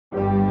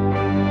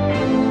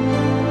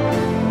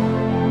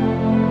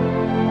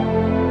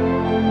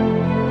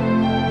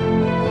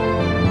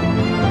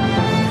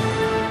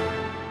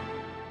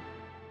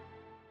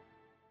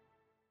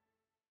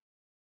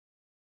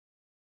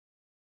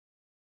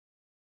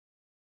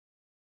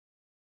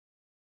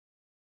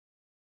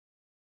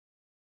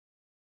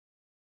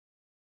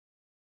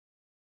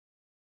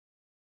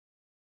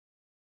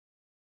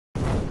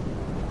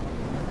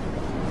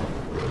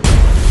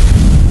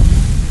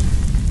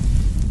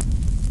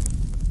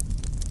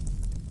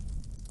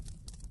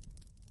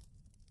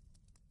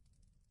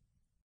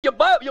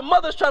your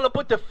mother's trying to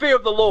put the fear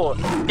of the Lord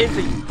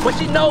into you. But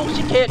she knows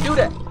she can't do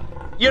that.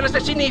 You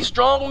understand? She needs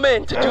strong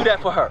men to do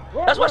that for her.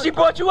 That's why she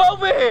brought you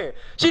over here.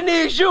 She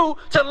needs you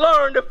to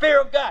learn the fear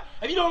of God.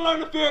 If you don't learn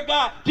the fear of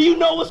God, do you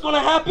know what's going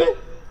to happen?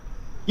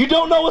 You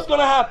don't know what's going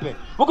to happen.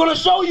 We're going to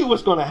show you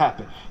what's going to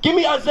happen. Give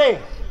me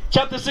Isaiah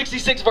chapter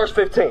 66, verse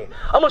 15.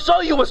 I'm going to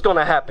show you what's going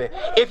to happen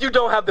if you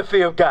don't have the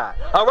fear of God.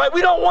 All right?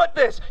 We don't want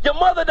this. Your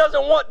mother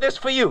doesn't want this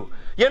for you.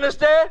 You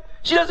understand?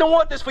 She doesn't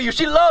want this for you.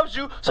 She loves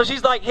you, so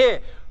she's like, here,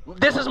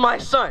 this is my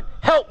son.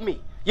 Help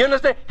me. You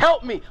understand?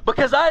 Help me.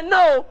 Because I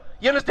know,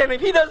 you understand,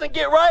 if he doesn't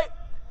get right,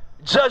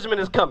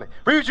 judgment is coming.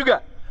 Read what you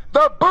got.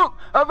 The book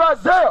of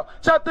Isaiah,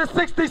 chapter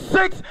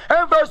 66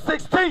 and verse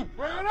 16.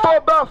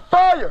 For by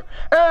fire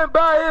and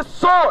by his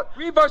sword.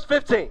 Read verse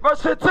 15.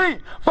 Verse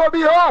 15. For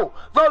behold,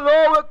 the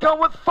Lord will come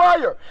with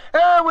fire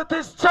and with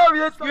his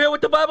chariots. You hear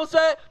what the Bible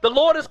said? The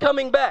Lord is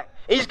coming back.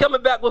 He's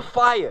coming back with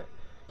fire.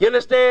 You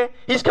understand?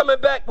 He's coming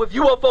back with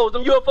UFOs.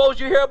 Them UFOs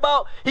you hear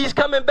about, he's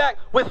coming back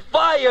with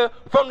fire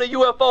from the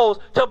UFOs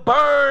to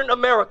burn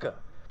America.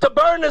 To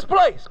burn this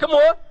place. Come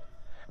on.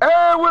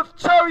 And with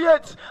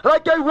chariots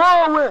like a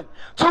whirlwind,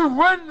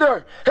 to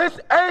render his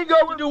anger.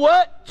 To do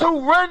what?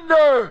 To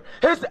render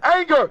his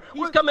anger.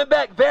 He's coming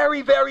back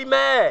very, very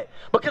mad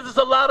because there's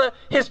a lot of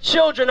his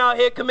children out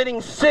here committing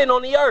sin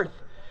on the earth.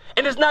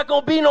 And there's not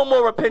going to be no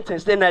more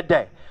repentance in that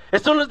day.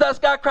 As soon as that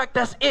sky crack,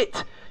 that's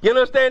it. You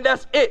understand?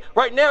 That's it.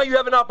 Right now you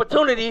have an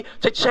opportunity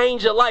to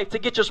change your life, to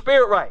get your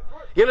spirit right.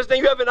 You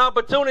understand? You have an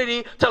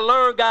opportunity to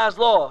learn God's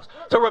laws,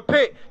 to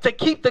repent, to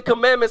keep the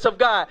commandments of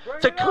God,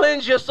 to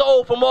cleanse your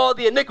soul from all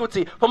the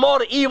iniquity, from all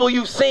the evil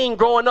you've seen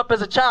growing up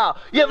as a child.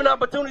 You have an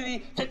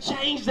opportunity to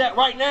change that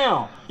right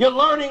now. You're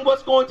learning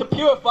what's going to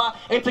purify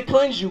and to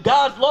cleanse you.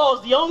 God's law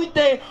is the only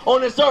thing on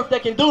this earth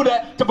that can do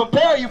that, to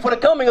prepare you for the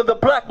coming of the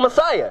black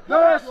Messiah.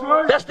 That's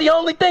right. That's the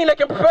only thing that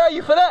can prepare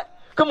you for that.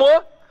 Come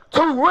on.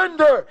 To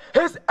render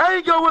his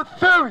anger with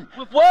fury.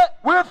 With what?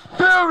 With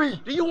fury.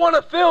 Do you want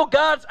to feel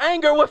God's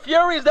anger with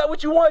fury? Is that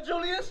what you want,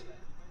 Julius?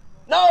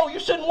 No, you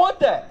shouldn't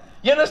want that.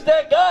 You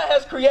understand? God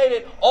has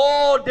created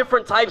all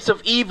different types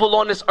of evil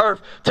on this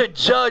earth to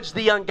judge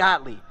the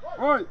ungodly.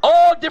 Right.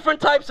 All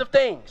different types of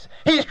things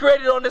He's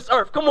created on this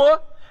earth. Come on.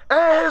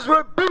 And his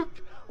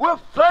rebuke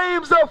with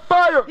flames of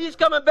fire. He's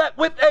coming back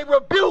with a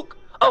rebuke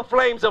of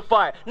flames of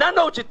fire. Now I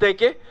know what you're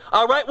thinking.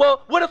 All right,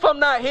 well, what if I'm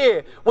not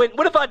here?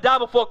 What if I die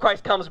before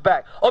Christ comes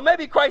back? Or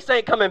maybe Christ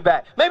ain't coming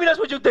back. Maybe that's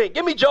what you think.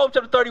 Give me Job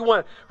chapter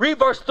 31. Read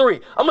verse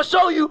 3. I'm going to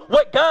show you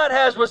what God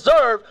has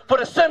reserved for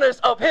the sinners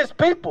of his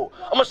people.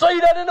 I'm going to show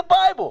you that in the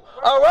Bible.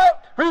 All right?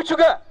 Read what you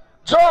got.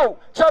 Job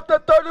chapter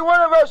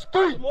 31 and verse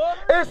 3.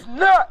 It's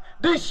not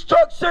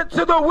destruction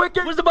to the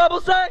wicked. What's the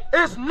Bible say?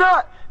 It's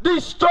not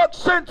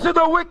destruction to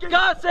the wicked.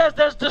 God says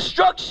there's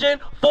destruction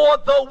for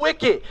the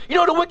wicked. You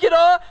know what the wicked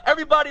are?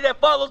 Everybody that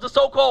follows the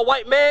so-called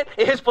white man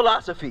and his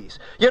philosophies.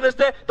 You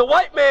understand? The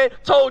white man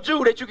told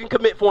you that you can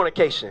commit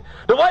fornication.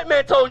 The white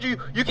man told you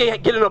you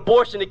can get an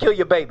abortion and kill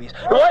your babies.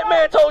 The white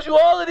man told you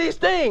all of these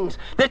things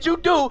that you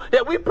do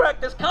that we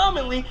practice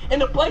commonly in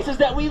the places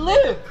that we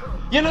live.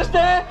 You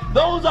understand?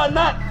 Those are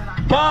not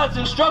God's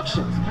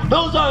instructions.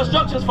 Those are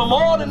instructions from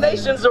all the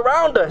nations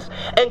around us.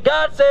 And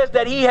God says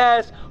that he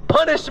has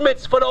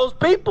punishments for those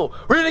people.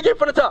 Read it again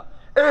from the top.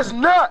 It's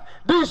not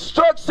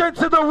destruction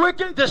to the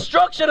wicked.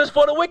 Destruction is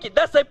for the wicked.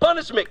 That's a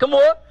punishment. Come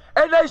on.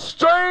 And a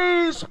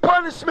strange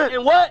punishment.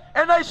 And what?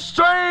 And a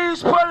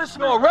strange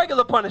punishment. No, a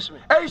regular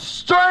punishment. A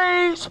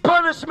strange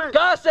punishment.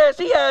 God says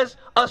he has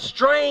a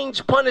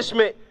strange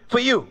punishment for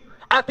you.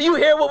 After you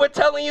hear what we're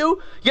telling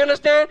you, you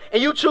understand,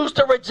 and you choose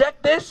to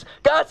reject this,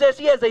 God says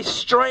he has a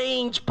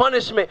strange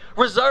punishment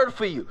reserved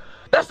for you.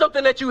 That's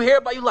something that you hear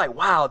about. You like,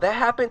 wow, that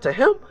happened to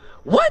him?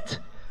 What?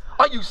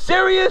 Are you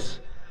serious?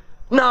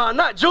 Nah,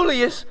 not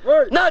Julius.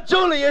 Right. Not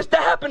Julius.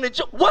 That happened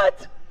to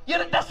what?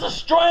 Yeah, that's a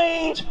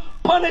strange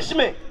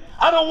punishment.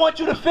 I don't want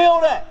you to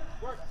feel that.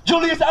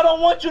 Julius, I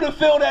don't want you to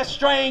feel that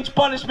strange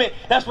punishment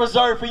that's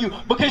reserved for you,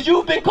 because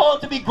you've been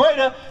called to be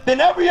greater than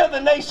every other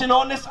nation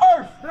on this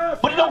earth.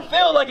 But it don't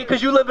feel like it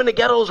because you live in the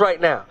ghettos right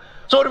now.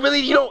 So it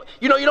really, you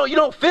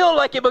don't feel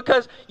like it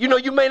because,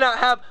 you may not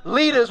have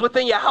leaders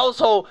within your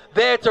household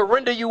there to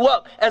render you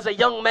up as a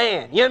young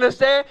man. You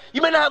understand?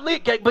 You may not have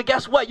leaders, but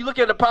guess what? You look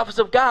at the prophets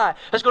of God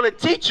that's going to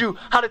teach you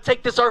how to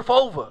take this earth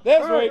over.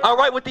 That's right. All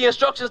right, with the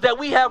instructions that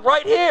we have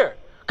right here.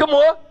 Come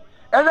on.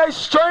 And a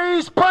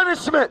strange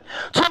punishment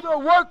to the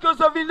workers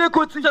of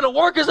iniquity. To the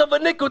workers of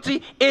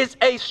iniquity is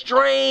a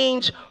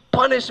strange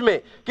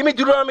punishment. Give me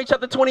Deuteronomy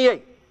chapter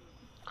 28.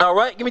 All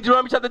right, give me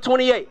Deuteronomy chapter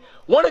 28.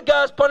 One of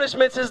God's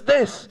punishments is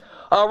this.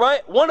 All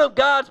right, one of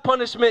God's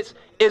punishments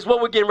is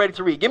what we're getting ready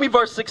to read. Give me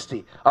verse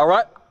 60. All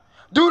right.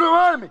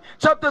 Deuteronomy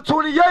chapter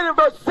 28 and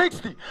verse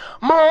 60.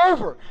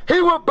 Moreover,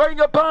 he will bring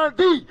upon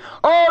thee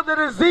all the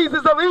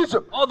diseases of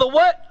Egypt. All the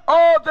what?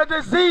 All the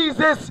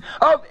diseases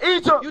of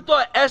Egypt. You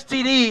thought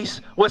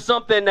STDs was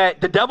something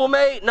that the devil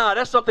made? Nah,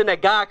 that's something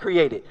that God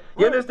created.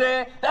 You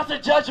understand? That's a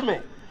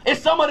judgment. And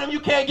some of them you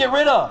can't get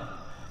rid of.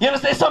 You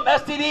understand? Some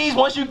STDs,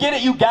 once you get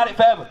it, you got it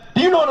forever.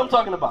 Do you know what I'm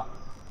talking about?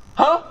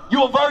 Huh?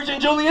 You a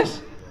virgin,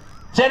 Julius?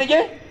 Say it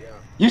again.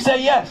 You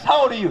say yes.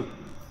 How old are you?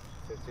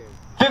 15.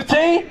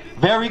 15?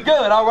 Very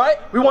good. All right.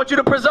 We want you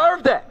to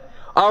preserve that.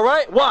 All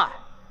right. Why?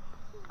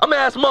 I'm going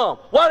to ask Mom.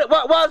 Why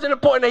is it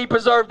important that he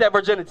preserve that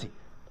virginity?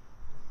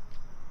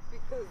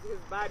 Because his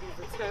body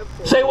is a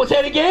temple. Say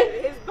it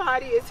again. His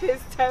body is his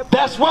temple.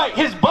 That's right.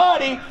 His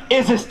body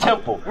is his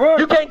temple. Right.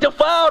 You can't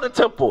defile the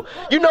temple.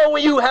 You know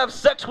when you have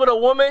sex with a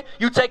woman,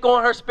 you take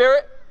on her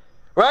spirit?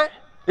 Right?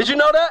 Did you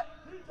know that?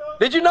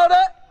 Did you know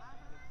that?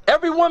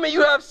 Every woman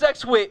you have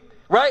sex with,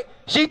 right?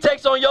 She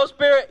takes on your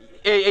spirit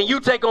and you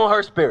take on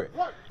her spirit.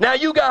 Now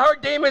you got her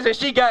demons and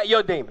she got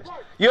your demons.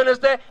 You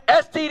understand?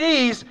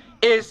 STDs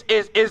is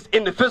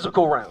in the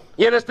physical realm.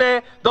 You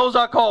understand? Those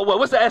are called what?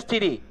 What's the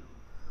STD?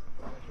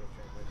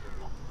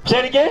 Say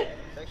it again?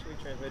 Sexually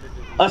transmitted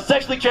disease. A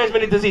sexually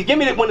transmitted disease. Give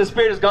me that when the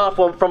spirit is gone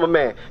from a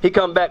man. He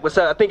come back with,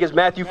 I think it's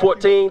Matthew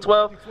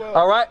 14:12.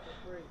 All right?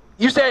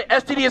 You said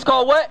STD is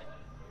called what?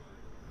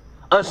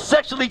 A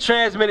sexually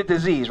transmitted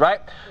disease,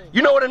 right?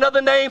 You know what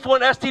another name for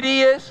an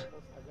STD is?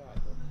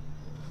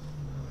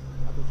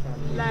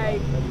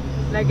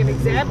 Like an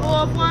example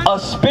of one? A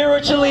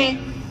spiritually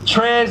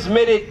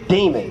transmitted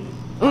demon.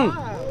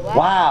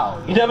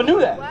 Wow. You never knew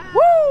that.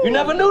 Wow. You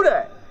never knew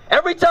that.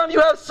 Every time you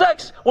have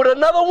sex with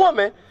another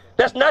woman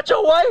that's not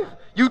your wife,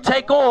 you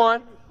take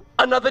on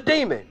another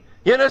demon.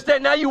 You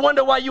understand? Now you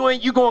wonder why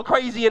you going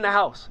crazy in the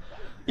house.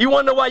 You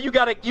wonder why you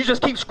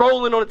just keep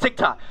scrolling on the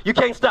TikTok. You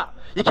can't stop.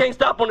 You can't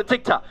stop on the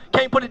TikTok.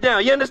 Can't put it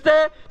down. You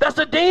understand? That's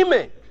a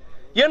demon.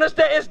 You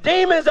understand? It's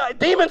demons.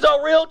 Demons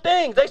are real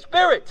things. They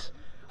spirits.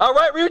 All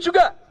right, read what you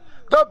got.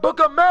 The book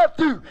of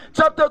Matthew,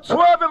 chapter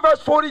 12 and verse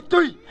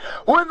 43.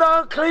 When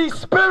the unclean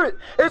spirit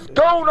is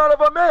gone out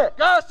of a man,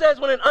 God says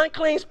when an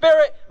unclean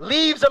spirit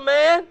leaves a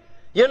man,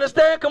 you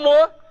understand? Come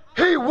on.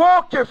 he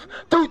walketh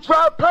through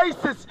dry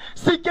places,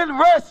 seeking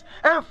rest,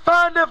 and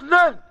findeth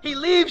none. He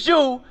leaves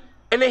you,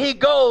 and then he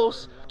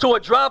goes to a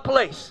dry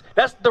place.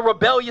 That's the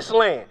rebellious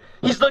land.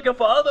 He's looking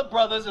for other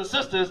brothers and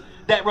sisters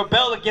that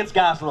rebel against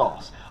God's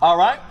laws. All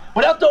right?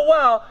 But after a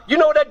while, you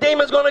know what that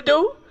demon's going to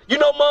do? You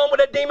know, Mom, what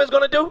that demon's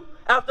going to do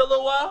after a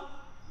little while?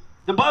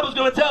 The Bible's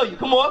going to tell you.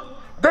 Come on.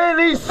 Then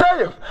he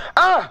saith,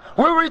 I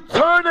will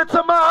return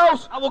into my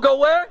house. I will go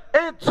where?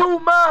 Into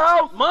my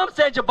house. Mom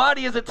said your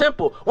body is a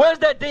temple. Where's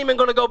that demon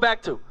going to go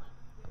back to?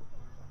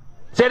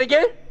 Say it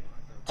again.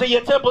 So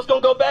your temple's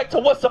going to go back to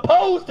what's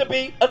supposed to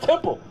be a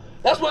temple.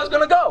 That's where it's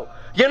going to go.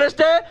 You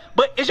understand?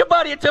 But is your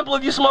body a temple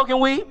if you're smoking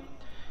weed?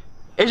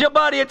 Is your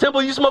body a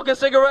temple if you're smoking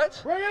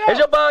cigarettes? Is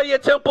your body a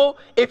temple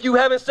if you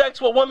having sex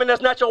with a woman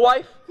that's not your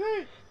wife?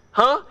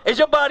 Huh? Is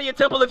your body a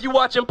temple if you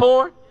watching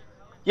porn?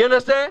 You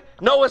understand?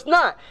 No, it's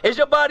not. Is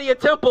your body a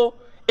temple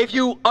if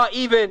you are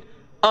even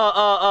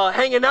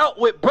hanging out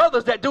with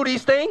brothers that do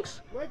these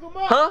things?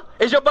 Huh?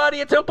 Is your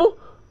body a temple?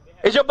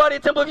 Is your body a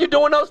temple if you're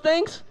doing those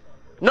things?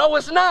 No,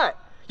 it's not.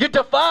 You're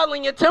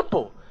defiling your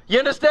temple. You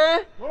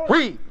understand?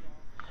 Read.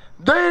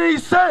 Then he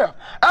saith,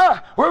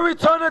 I will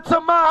return into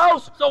my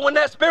house. So when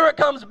that spirit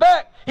comes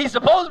back, he's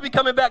supposed to be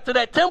coming back to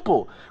that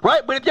temple,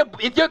 right? But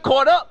if you're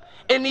caught up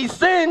in these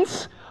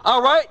sins,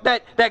 all right,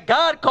 that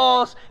God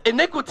calls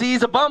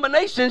iniquities,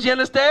 abominations, you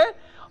understand?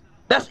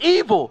 That's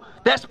evil.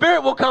 That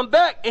spirit will come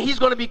back and he's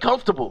going to be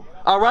comfortable.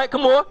 All right,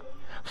 come on.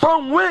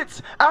 From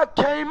whence I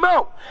came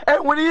out,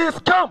 and when he is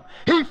come,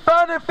 he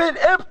findeth it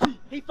empty.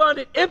 He found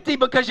it empty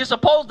because you're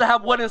supposed to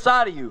have what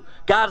inside of you?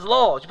 God's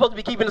laws. You're supposed to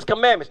be keeping his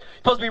commandments. You're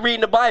supposed to be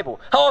reading the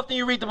Bible. How often do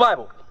you read the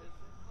Bible?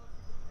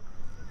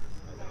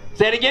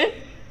 Say it again.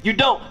 You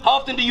don't. How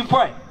often do you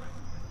pray?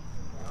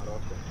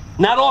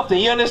 Not often.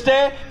 You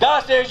understand?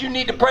 God says you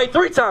need to pray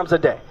 3 times a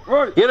day.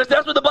 Right. You understand?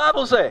 That's what the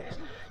Bible says.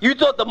 You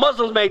thought the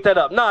Muslims made that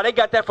up. Nah, they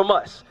got that from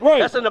us. Right.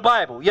 That's in the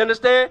Bible. You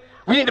understand?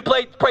 We need to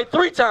pray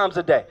 3 times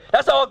a day.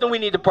 That's how often we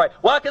need to pray.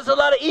 Why? Because there's a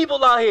lot of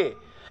evil out here.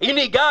 You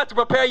need God to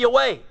prepare your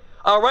way.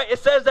 All right? It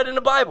says that in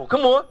the Bible.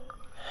 Come on.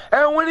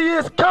 And when he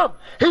is come,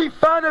 he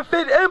findeth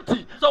it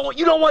empty. So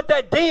you don't want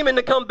that demon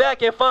to come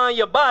back and find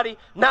your body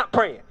not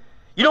praying.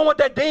 You don't want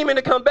that demon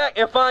to come back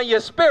and find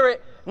your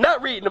spirit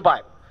not reading the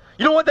Bible.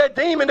 You don't want that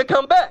demon to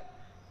come back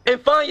and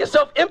find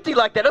yourself empty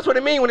like that. That's what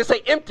it means when they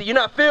say empty. You're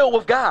not filled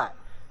with God.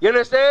 You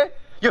understand?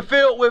 You're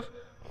filled with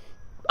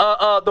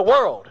the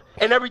world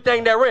and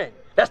everything therein.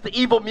 That's the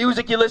evil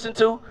music you listen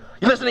to.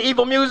 You listen to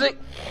evil music?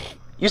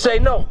 You say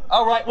no.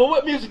 All right. Well,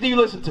 what music do you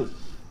listen to?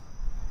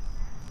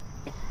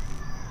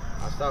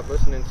 I stopped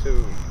listening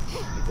to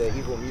the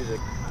evil music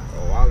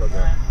a while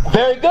ago.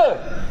 Very good.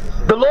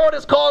 The Lord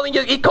is calling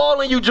you. He's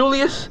calling you,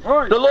 Julius.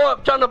 Right. The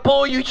Lord trying to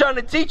pull you, trying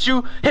to teach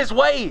you his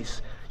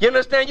ways. You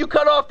understand? You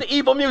cut off the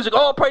evil music.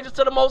 All praises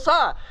to the Most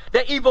High.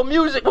 That evil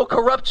music will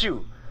corrupt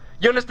you.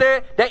 You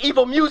understand? That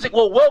evil music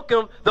will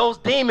welcome those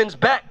demons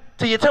back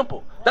to your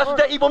temple. That's what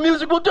that evil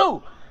music will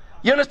do.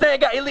 You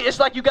understand? It's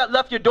like you got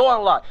left your door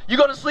unlocked. You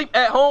go to sleep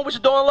at home with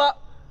your door unlocked?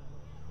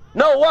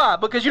 No, why?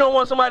 Because you don't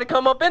want somebody to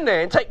come up in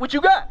there and take what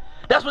you got.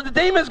 That's what the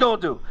demon's going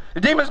to do.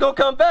 The demon's going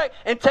to come back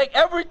and take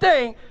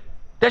everything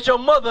that your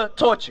mother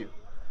taught you.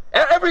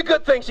 Every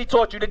good thing she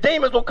taught you, the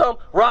demons will come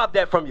rob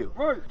that from you.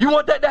 Right. You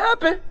want that to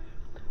happen?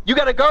 You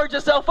got to gird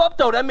yourself up,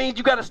 though. That means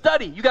you got to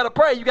study. You got to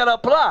pray. You got to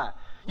apply.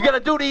 You got to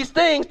do these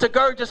things to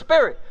gird your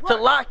spirit, to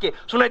lock it.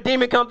 So when that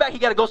demon come back, he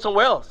got to go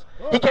somewhere else.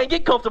 He can't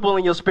get comfortable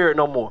in your spirit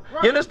no more.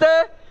 You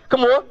understand?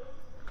 Come on.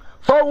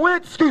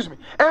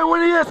 And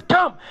when he has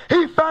come,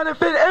 he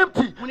findeth it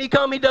empty. When he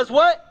come, he does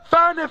what?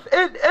 Findeth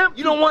it empty.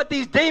 You don't want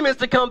these demons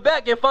to come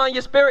back and find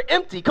your spirit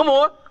empty. Come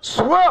on.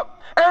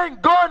 Swept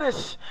and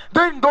garnished,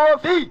 then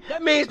goeth he.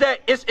 That means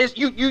that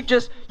you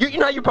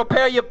know how you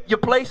prepare your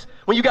place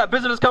when you got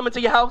visitors coming to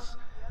your house?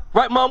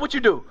 Right, Mom? What you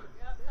do?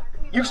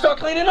 You start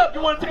cleaning up.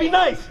 You want it to be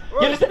nice. You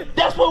understand?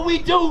 That's what we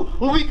do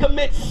when we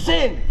commit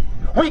sin.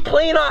 We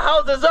clean our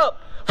houses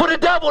up for the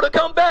devil to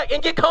come back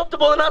and get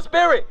comfortable in our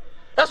spirit.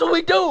 That's what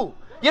we do.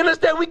 You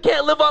understand? We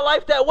can't live our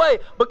life that way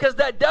because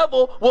that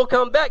devil will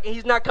come back and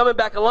he's not coming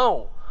back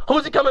alone.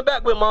 Who's he coming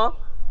back with, Mom?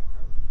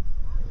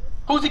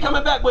 Who's he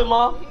coming back with,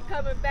 Mom? He's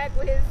coming back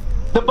with his...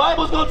 The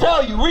Bible's going to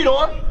tell you. Read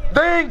on.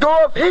 Then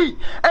goeth he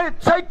and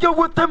taketh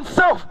with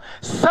himself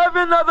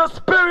 7 other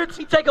spirits.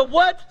 He take a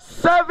what?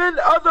 7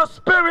 other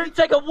spirits. He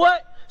take a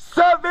what?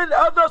 7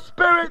 other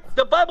spirits.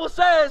 The Bible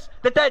says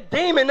that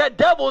demon, that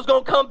devil is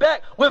going to come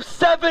back with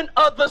 7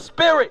 other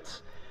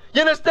spirits.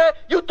 You understand?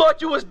 You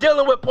thought you was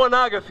dealing with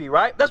pornography,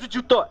 right? That's what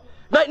you thought.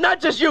 Not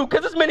just you,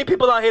 because there's many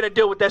people out here that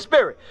deal with that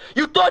spirit.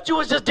 You thought you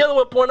was just dealing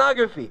with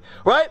pornography,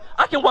 right?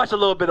 I can watch a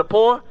little bit of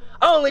porn.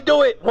 I only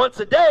do it once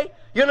a day.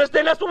 You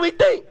understand? That's what we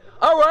think.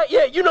 All right,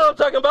 yeah, you know what I'm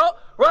talking about,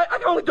 right? I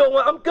can only do it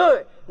once. I'm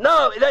good.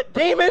 No, that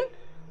demon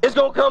is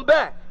going to come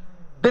back.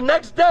 The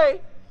next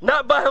day,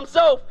 not by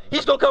himself,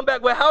 he's going to come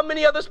back with how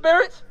many other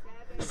spirits?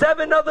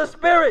 7 other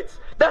spirits.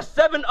 That's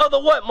 7 other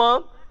what,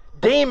 Mom?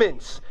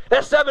 Demons.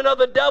 That's 7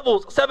 other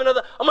devils. 7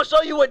 other... I'm going to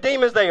show you what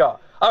demons they are.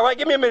 All right,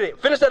 give me a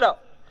minute. Finish that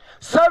up.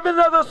 7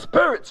 other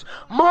spirits,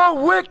 more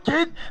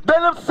wicked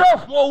than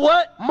himself. More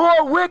what?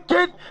 More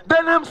wicked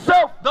than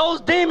himself. Those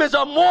demons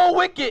are more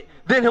wicked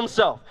than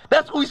himself.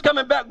 That's who he's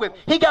coming back with.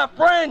 He got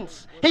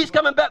friends. He's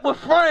coming back with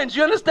friends.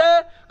 You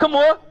understand? Come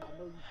on.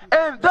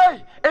 And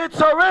they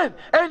enter in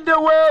and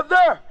dwell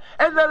there.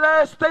 In the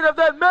last state of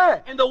that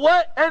man. In the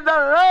what? In the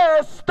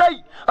last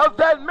state of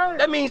that man.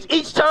 That means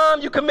each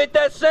time you commit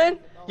that sin,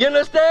 you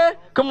understand?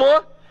 Come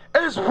on.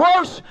 It's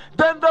worse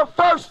than the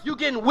first. You're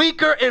getting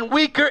weaker and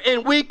weaker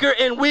and weaker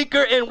and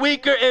weaker and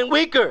weaker and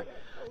weaker.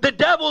 The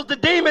devils, the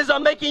demons are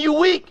making you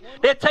weak.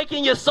 They're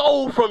taking your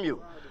soul from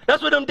you.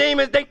 That's what them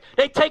demons,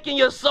 they taking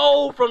your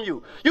soul from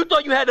you. You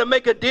thought you had to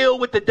make a deal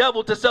with the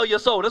devil to sell your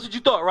soul. That's what you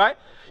thought, right?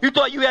 You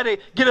thought you had to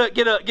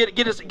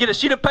get a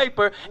sheet of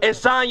paper and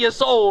sign your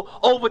soul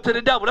over to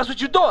the devil. That's what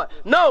you thought.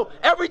 No,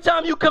 every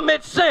time you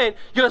commit sin,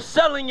 you're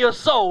selling your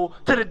soul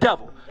to the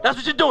devil. That's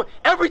what you're doing.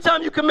 Every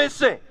time you commit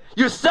sin,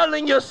 you're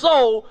selling your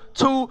soul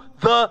to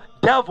the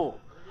devil.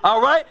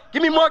 All right?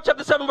 Give me Mark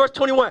chapter 7, verse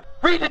 21.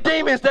 Read the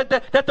demons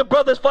that the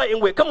brother's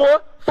fighting with. Come on.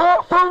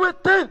 For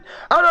within,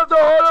 out of the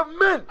heart of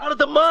men, out of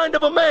the mind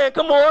of a man.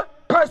 Come on.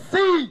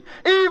 Perceive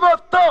evil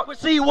thoughts.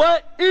 Perceive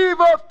what?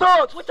 Evil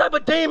thoughts. What type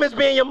of demons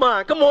be in your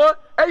mind? Come on.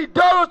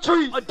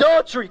 Idolatry.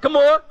 Adultery. Come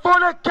on.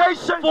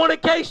 Fornication.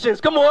 Fornications.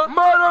 Come on.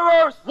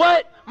 Murderers.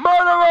 What?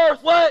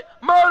 Murderers. What?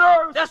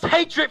 Murderers. That's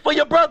hatred for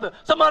your brother.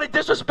 Somebody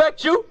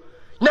disrespect you.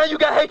 Now you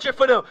got hatred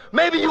for them.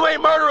 Maybe you ain't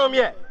murder them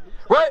yet,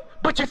 right?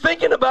 But you're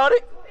thinking about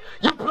it.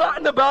 You're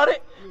plotting about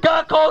it.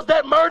 God calls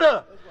that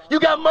murder. You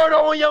got murder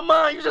on your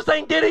mind. You just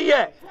ain't did it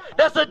yet.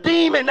 That's a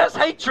demon. That's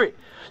hatred.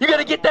 You got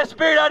to get that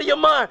spirit out of your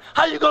mind.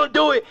 How you going to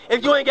do it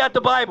if you ain't got the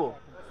Bible?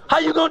 How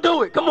you going to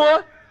do it? Come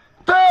on.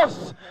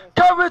 Thefts,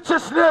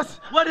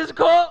 covetousness. What is it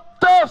called?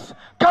 Thefts,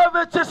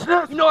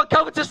 covetousness. You know what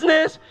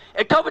covetousness is?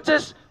 And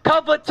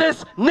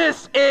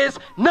covetousness is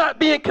not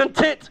being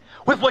content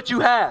with what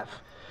you have.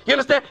 You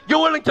understand?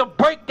 You're willing to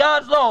break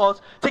God's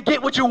laws to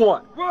get what you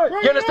want.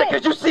 You understand?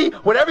 Because you see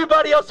what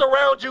everybody else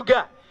around you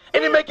got.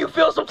 And it make you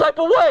feel some type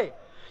of way.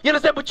 You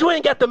understand? But you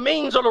ain't got the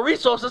means or the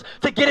resources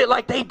to get it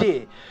like they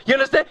did. You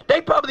understand? They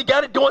probably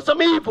got it doing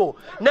some evil.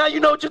 Now you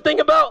know what you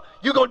think about?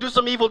 You're going to do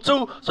some evil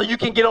too so you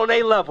can get on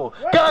their level.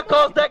 God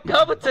calls that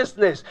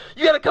covetousness.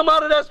 You got to come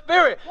out of that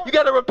spirit. You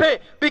got to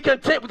repent. Be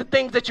content with the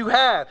things that you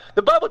have.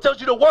 The Bible tells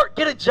you to work.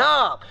 Get a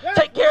job.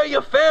 Take care of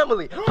your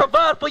family.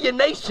 Provide for your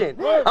nation.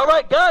 All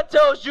right? God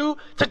tells you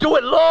to do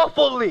it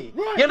lawfully.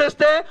 You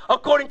understand?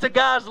 According to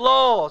God's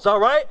laws. All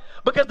right?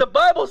 Because the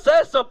Bible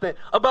says something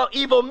about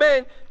evil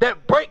men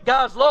that break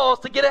God's laws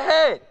to get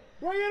ahead.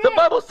 The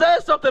Bible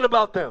says something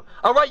about them.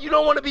 All right? You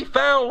don't want to be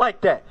found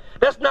like that.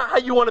 That's not how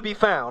you want to be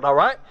found. All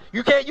right?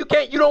 You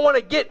don't want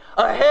to get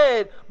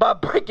ahead by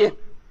breaking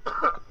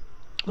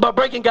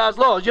God's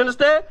laws. You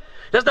understand?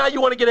 That's not how you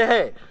want to get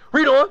ahead.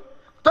 Read on.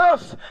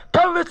 Thefts,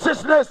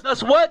 covetousness.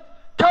 That's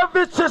what?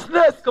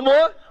 Covetousness. Come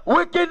on.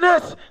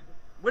 Wickedness.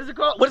 What is it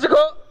called? What is it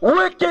called?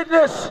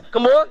 Wickedness.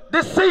 Come on.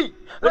 Deceit.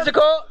 What's it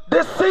called?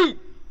 Deceit.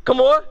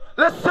 Come on.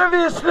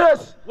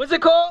 Lasciviousness. What's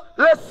it called?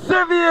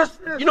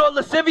 Lasciviousness. You know what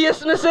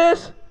lasciviousness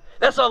is?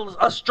 That's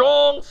a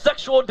strong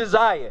sexual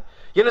desire.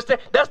 You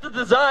understand? That's the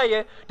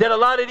desire that a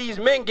lot of these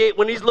men get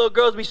when these little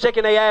girls be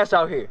shaking their ass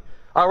out here.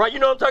 All right? You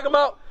know what I'm talking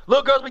about?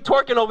 Little girls be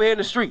twerking over here in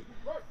the street.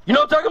 You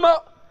know what I'm talking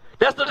about?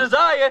 That's the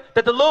desire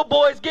that the little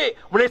boys get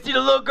when they see the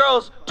little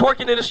girls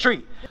twerking in the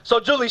street. So,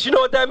 Julius, you know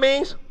what that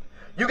means?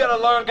 You got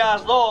to learn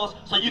God's laws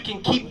so you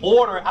can keep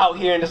order out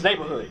here in this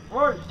neighborhood.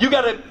 You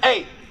got to,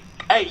 hey,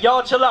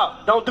 y'all chill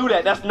out. Don't do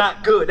that. That's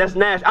not good. That's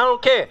nasty. I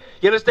don't care.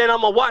 You understand?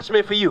 I'm a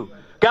watchman for you.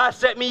 God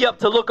set me up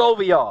to look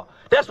over y'all.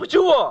 That's what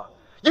you are.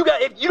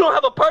 If you don't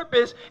have a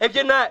purpose, if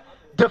you're not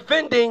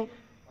defending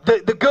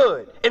the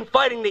good and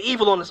fighting the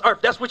evil on this earth,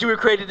 that's what you were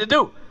created to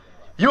do.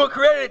 You were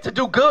created to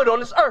do good on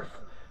this earth.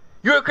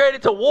 You were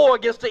created to war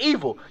against the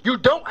evil. You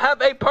don't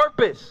have a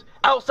purpose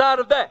outside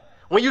of that.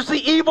 When you see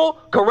evil,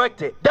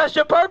 correct it. That's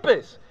your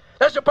purpose.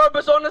 That's your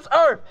purpose on this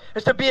earth.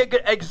 It's to be a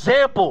good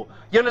example,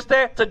 you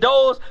understand, to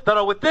those that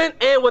are within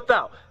and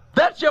without.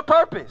 That's your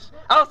purpose.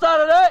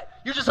 Outside of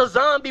that, you're just a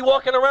zombie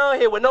walking around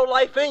here with no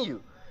life in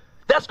you.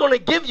 That's going to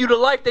give you the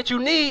life that you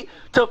need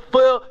to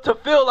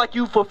feel like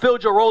you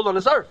fulfilled your role on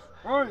this earth.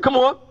 Come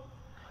on.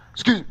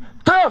 Excuse me.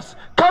 Thefts,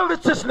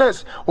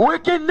 covetousness,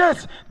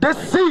 wickedness,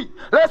 deceit,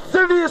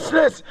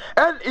 lasciviousness,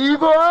 and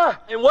evil eye.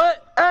 And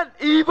what? And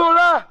evil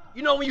eye.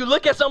 You know when you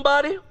look at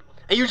somebody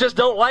and you just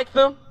don't like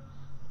them?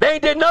 They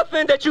ain't did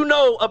nothing that you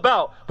know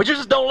about, but you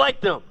just don't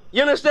like them.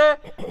 You understand?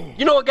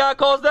 You know what God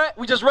calls that?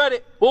 We just read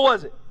it. What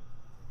was it?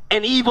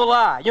 An evil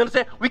eye. You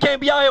understand? We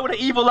can't be out here with an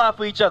evil eye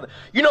for each other.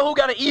 You know who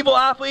got an evil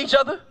eye for each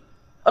other?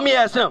 Let me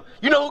ask him.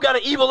 You know who got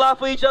an evil eye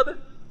for each other?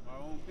 Our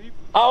own people.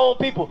 Our own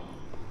people.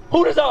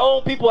 Who does our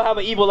own people have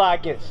an evil eye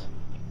against?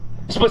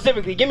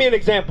 Specifically, give me an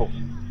example.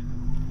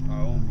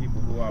 Our own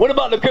people who are. What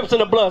about the Crips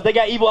and the Bloods? They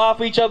got evil eye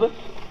for each other?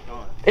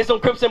 No. Is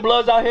some Crips and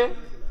Bloods out here?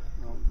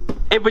 No.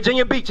 In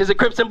Virginia Beach, is it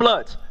Crips and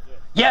Bloods?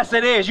 Yes,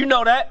 it is. You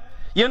know that.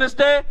 You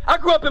understand? I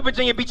grew up in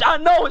Virginia Beach. I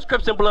know it's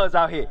Crips and Bloods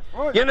out here.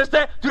 You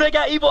understand? Do they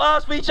got evil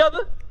eyes for each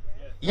other?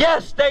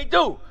 Yes, they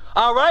do.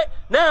 All right.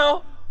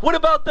 Now, what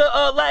about the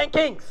Latin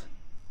Kings?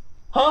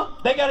 Huh?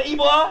 They got an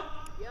evil eye?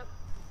 Yep.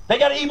 They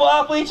got an evil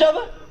eye for each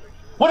other?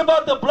 What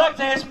about the blacks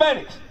and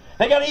Hispanics?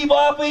 They got an evil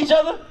eye for each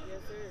other?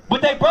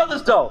 But they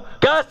brothers though.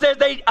 God says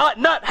they ought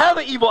not have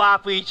an evil eye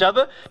for each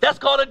other. That's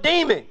called a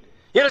demon.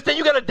 You understand?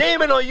 You got a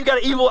demon or you got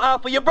an evil eye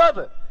for your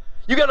brother.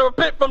 You got to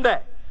repent from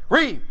that.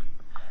 Read.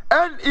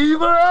 And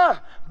evil eye,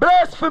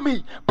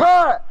 blasphemy,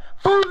 pride,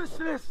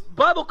 foolishness.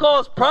 Bible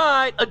calls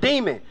pride a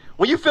demon.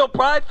 When you feel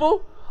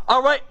prideful,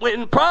 all right,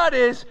 when pride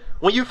is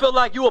when you feel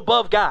like you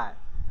above God,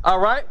 all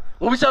right?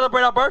 When we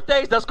celebrate our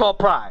birthdays, that's called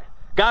pride.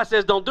 God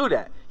says don't do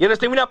that. You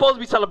understand? We're not supposed to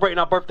be celebrating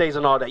our birthdays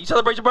and all that. You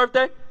celebrate your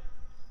birthday?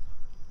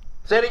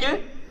 Say it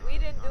again. We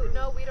didn't do,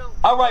 no, we don't.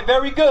 All right,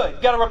 very good.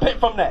 You got to repent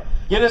from that.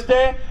 You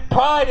understand?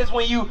 Pride is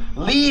when you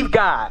leave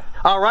God,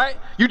 all right?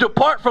 You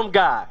depart from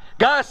God.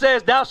 God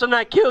says, thou shalt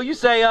not kill. You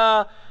say,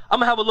 I'm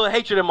going to have a little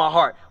hatred in my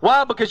heart.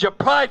 Why? Because you're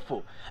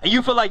prideful, and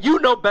you feel like you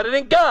know better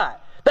than God.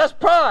 That's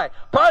pride.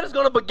 Pride is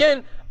going to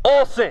begin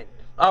all sin,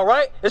 all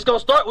right? It's going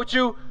to start with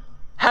you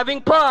having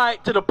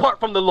pride to depart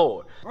from the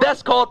Lord.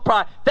 That's called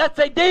pride. That's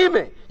a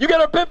demon. You got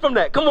to repent from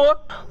that. Come on.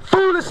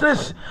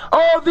 Foolishness,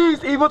 all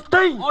these evil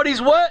things. All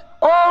these what?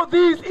 All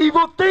these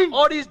evil things.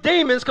 All these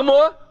demons, come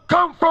on.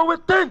 Come from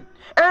within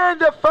and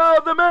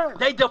defile the man.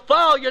 They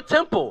defile your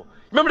temple.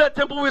 Remember that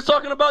temple we were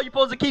talking about? You're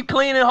supposed to keep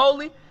clean and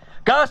holy?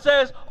 God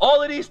says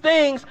all of these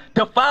things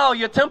defile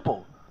your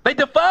temple. They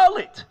defile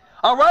it.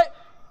 All right?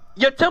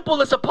 Your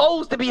temple is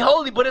supposed to be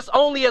holy, but it's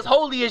only as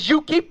holy as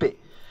you keep it.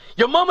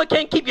 Your mama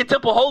can't keep your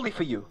temple holy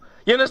for you.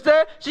 You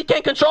understand? She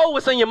can't control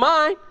what's in your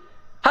mind.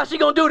 How's she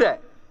going to do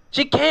that?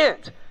 She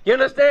can't. You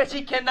understand?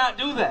 She cannot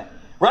do that.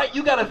 Right?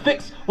 You got to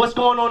fix what's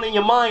going on in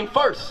your mind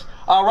first.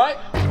 All right?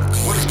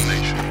 What is a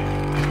nation?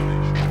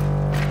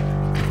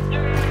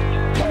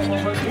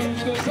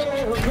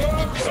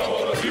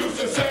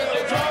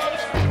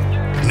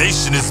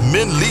 Nation is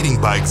men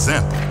leading by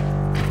example.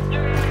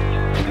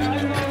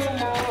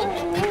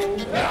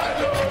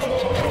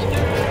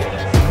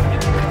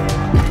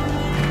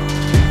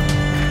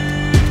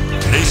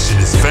 Nation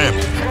is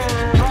family.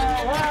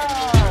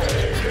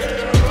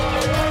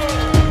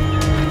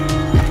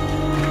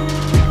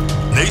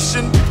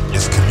 Nation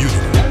is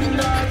community.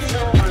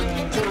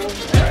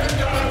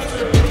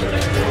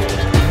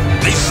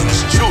 Nation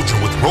is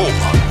children with role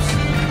models.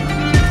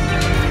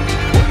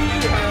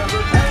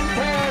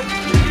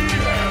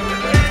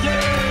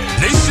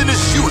 Nation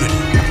is unity.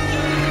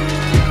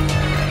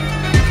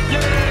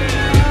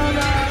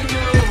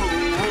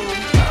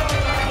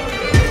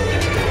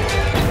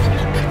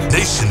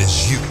 Nation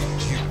is you.